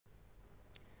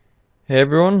Hey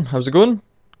everyone, how's it going?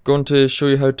 Going to show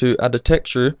you how to add a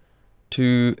texture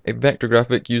to a vector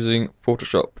graphic using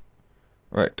Photoshop.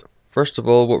 Right, first of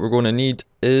all what we're going to need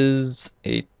is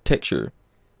a texture.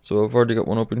 So I've already got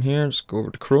one open here, just go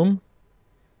over to Chrome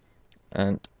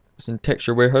and it's in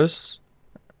Texture Warehouse.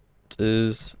 It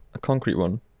is a concrete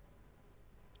one.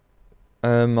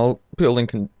 I'll put a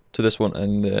link to this one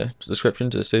in the description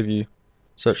to save you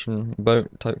searching about,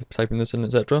 typing this in,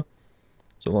 etc.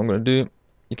 So what I'm going to do,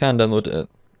 you can download it at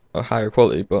a higher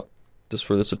quality, but just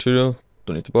for this tutorial,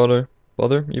 don't need to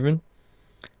bother even.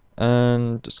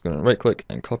 And just going to right click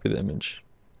and copy the image.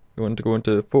 You want to go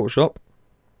into Photoshop.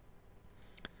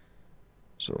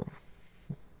 So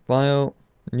File,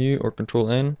 New or Control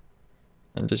N,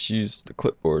 and just use the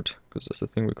clipboard because that's the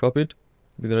thing we copied.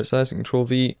 Be the right size, and Control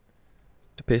V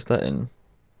to paste that in.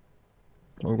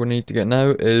 What we're going to need to get now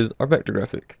is our vector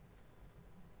graphic.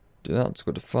 Do that, let's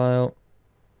go to File,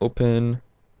 Open,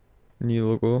 New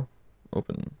Logo,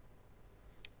 Open.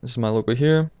 This is my logo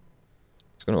here.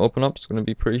 It's going to open up, it's going to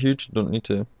be pretty huge, don't need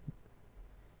to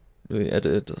really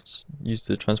edit it, let's use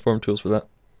the transform tools for that.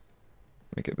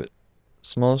 Make it a bit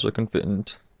smaller so it can fit in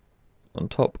on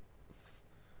top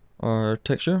our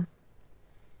texture.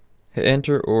 Hit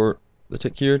enter or the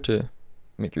tick here to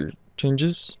make your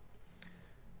changes.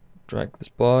 Drag this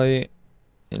by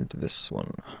into this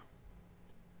one.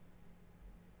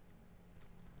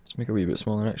 Let's make it a wee bit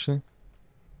smaller actually.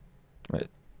 Right,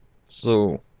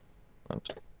 so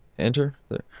enter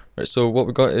there. Right, so what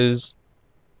we got is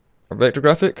our vector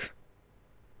graphic,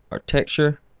 our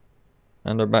texture,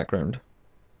 and our background.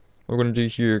 What we're going to do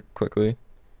here quickly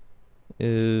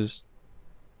is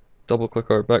double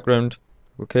click our background.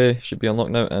 Okay, should be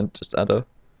unlocked now, and just add a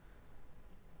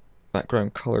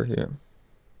background color here.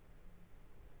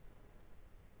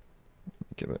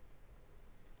 Give it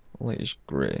a lightish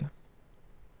grey.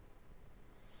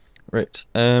 Right,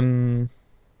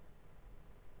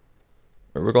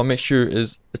 what we're gonna make sure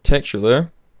is the texture layer.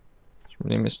 Let's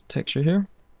rename this texture here.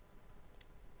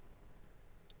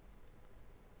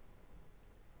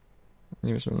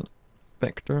 Name this one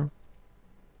vector.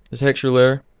 The texture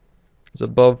layer is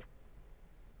above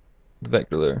the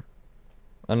vector layer.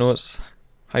 I know it's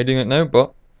hiding it now, but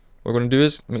what we're going to do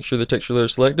is make sure the texture layer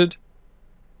is selected.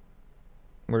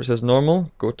 Where it says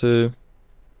normal, click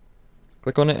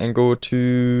on it and go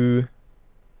to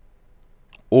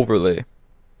overlay.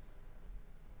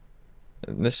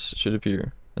 And this should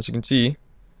appear. As you can see,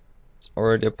 it's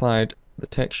already applied the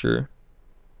texture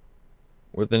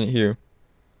within it here.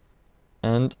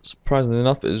 And surprisingly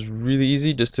enough, it is really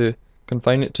easy just to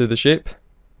confine it to the shape.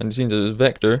 And seeing that it's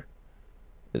vector,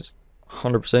 it's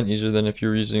 100% easier than if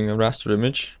you're using a raster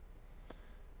image.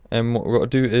 And what we're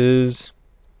going to do is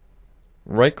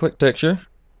right click texture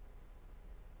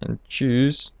and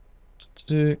choose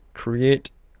to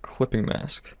create clipping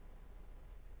mask.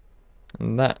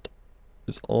 And that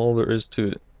is all there is to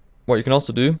it. What you can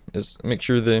also do is make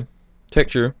sure the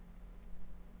texture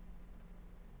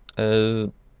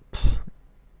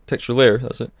texture layer,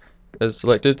 that's it, is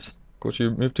selected. Go to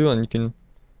your move tool and you can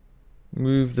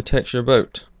move the texture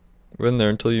about within there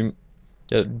until you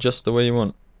get it just the way you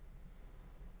want,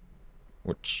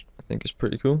 which I think is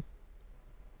pretty cool.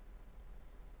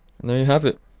 And there you have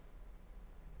it.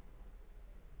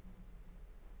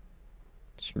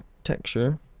 It's your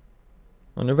texture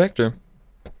on your vector.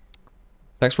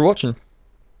 Thanks for watching.